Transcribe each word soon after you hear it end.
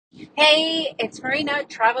Hey, it's Marina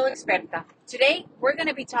Travel Experta. Today, we're going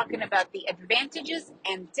to be talking about the advantages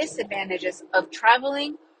and disadvantages of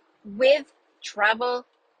traveling with travel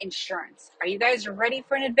insurance. Are you guys ready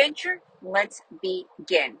for an adventure? Let's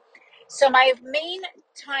begin. So, my main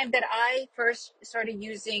time that I first started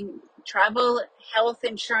using travel health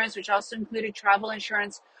insurance, which also included travel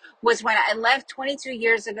insurance, was when I left 22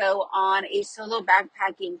 years ago on a solo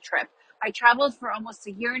backpacking trip. I traveled for almost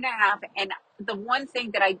a year and a half, and the one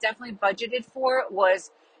thing that I definitely budgeted for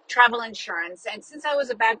was travel insurance. And since I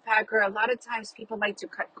was a backpacker, a lot of times people like to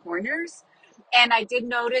cut corners. And I did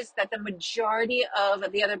notice that the majority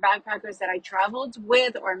of the other backpackers that I traveled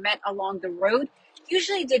with or met along the road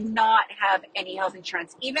usually did not have any health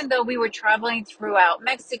insurance, even though we were traveling throughout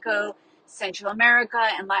Mexico, Central America,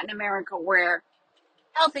 and Latin America, where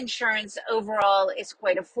health insurance overall is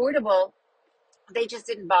quite affordable. They just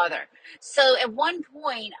didn't bother. So at one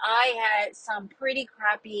point, I had some pretty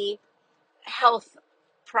crappy health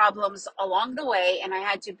problems along the way, and I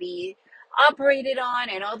had to be operated on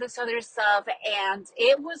and all this other stuff, and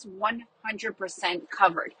it was 100%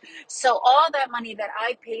 covered. So all that money that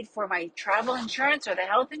I paid for my travel insurance or the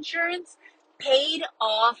health insurance paid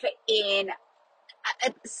off in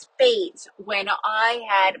spades when I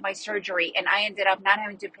had my surgery, and I ended up not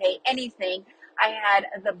having to pay anything. I had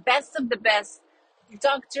the best of the best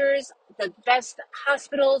doctors, the best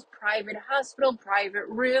hospital, private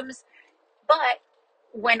rooms. But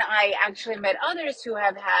when I actually met others who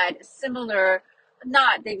have had similar,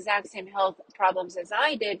 not the exact same health problems as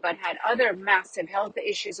I did, but had other massive health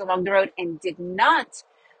issues along the road and did not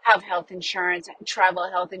have health insurance, travel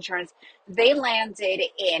health insurance, they landed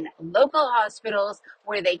in local hospitals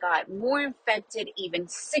where they got more infected, even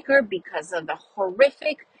sicker because of the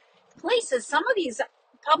horrific places. Some of these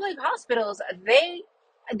public hospitals, they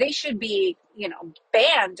should be,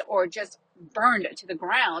 banned or just burned to the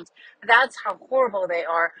ground. That's how horrible they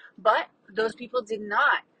are. But those people did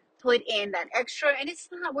not put in that extra. And it's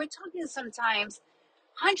not, we're talking sometimes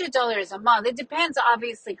 $100 a month. It depends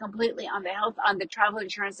obviously completely on the travel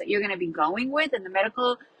insurance that you're going to be going with and the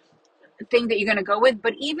medical thing that you're going to go with.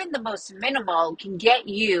 But even the most minimal can get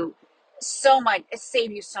you so much,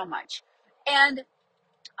 save you so much. And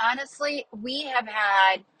honestly,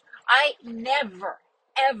 I never,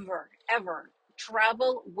 ever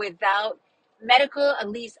travel without at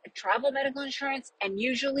least travel medical insurance, and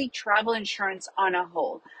usually travel insurance on a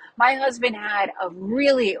whole. My husband had a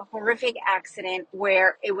really horrific accident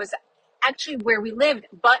where it was actually where we lived,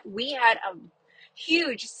 but we had a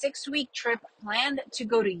huge 6-week trip planned to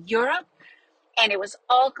go to Europe, and it was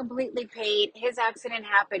all completely paid. His accident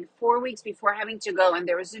happened 4 weeks before having to go, and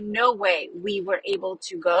there was no way we were able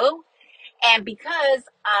to go. And because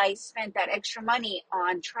I spent that extra money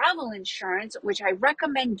on travel insurance, which I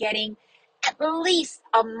recommend getting at least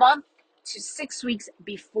a month to 6 weeks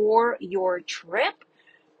before your trip,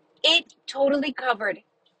 it totally covered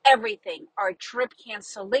everything. Our trip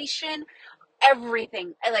cancellation,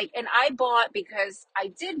 everything. And I bought, because I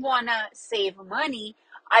did want to save money,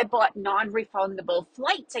 I bought non-refundable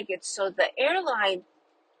flight tickets. So the airline,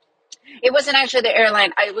 it wasn't actually the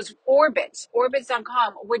airline, it was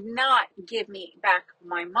Orbitz.com would not give me back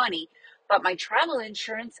my money, but my travel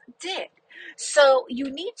insurance did. So you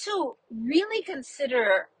need to really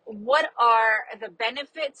consider what are the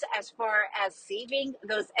benefits as far as saving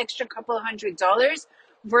those extra couple of $100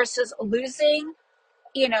 versus losing,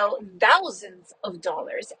 thousands of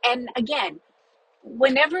dollars. And again,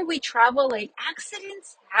 whenever we travel, like,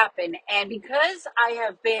 accidents happen. And because I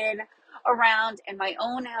have been around and my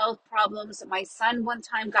own health problems, my son one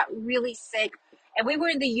time got really sick, and we were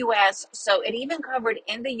in the US, so it even covered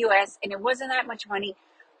in the US, and it wasn't that much money.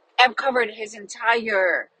 It covered his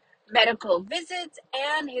entire medical visits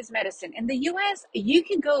and his medicine. In the US, you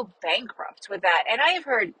can go bankrupt with that. And I have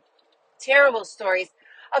heard terrible stories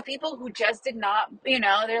of people who just did not,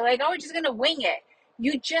 they're like, oh, we're just going to wing it.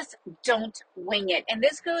 You just don't wing it. And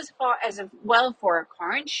this goes far as well for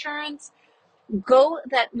car insurance. Go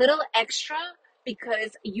that little extra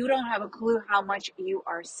because you don't have a clue how much you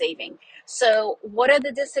are saving. So what are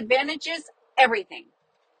the disadvantages? Everything.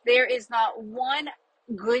 There is not one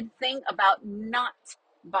good thing about not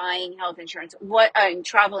buying health insurance,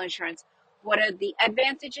 travel insurance. What are the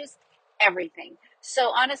advantages? Everything. So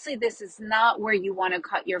honestly, this is not where you want to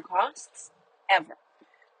cut your costs ever.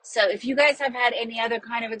 So if you guys have had any other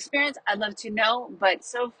kind of experience, I'd love to know. But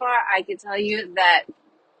so far, I can tell you that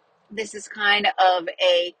this is kind of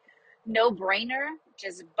a no-brainer.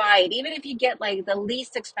 Just buy it. Even if you get like the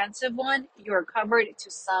least expensive one, you're covered to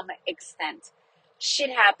some extent. Shit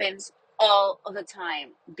happens all of the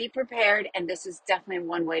time. Be prepared, and this is definitely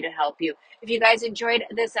one way to help you. If you guys enjoyed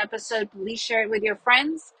this episode, please share it with your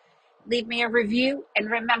friends. Leave me a review, and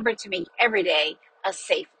remember to make every day a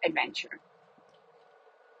safe adventure.